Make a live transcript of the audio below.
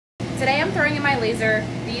Today I'm throwing in my laser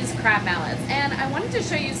these crab mallets, and I wanted to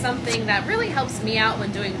show you something that really helps me out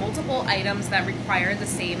when doing multiple items that require the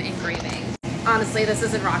same engraving. Honestly, this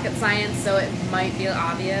isn't rocket science, so it might feel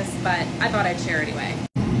obvious, but I thought I'd share anyway.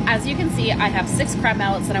 As you can see, I have 6 crab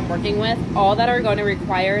mallets that I'm working with, all that are going to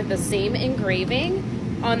require the same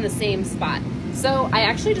engraving on the same spot. So I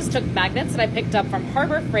actually just took magnets that I picked up from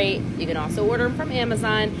Harbor Freight. You can also order them from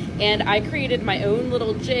Amazon, and I created my own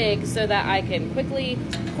little jig so that I can quickly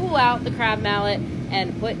pull out the crab mallet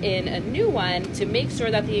and put in a new one to make sure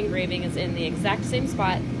that the engraving is in the exact same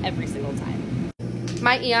spot every single time.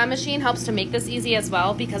 My Eon machine helps to make this easy as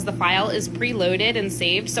well because the file is preloaded and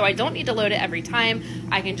saved, so I don't need to load it every time.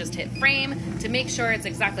 I can just hit frame to make sure it's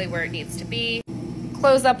exactly where it needs to be,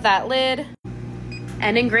 close up that lid,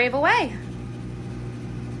 and engrave away.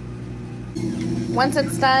 Once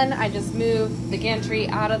it's done, I just move the gantry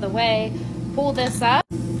out of the way, pull this up.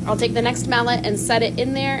 I'll take the next mallet and set it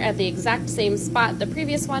in there at the exact same spot the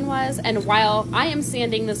previous one was, and while I am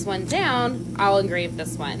sanding this one down, I'll engrave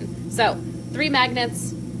this one. So 3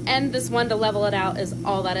 magnets and this one to level it out is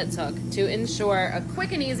all that it took to ensure a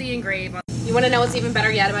quick and easy engrave. You want to know what's even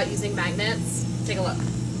better yet about using magnets? Take a look.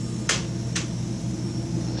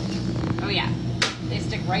 Oh yeah, they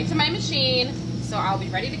stick right to my machine, so I'll be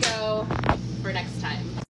ready to go for next time.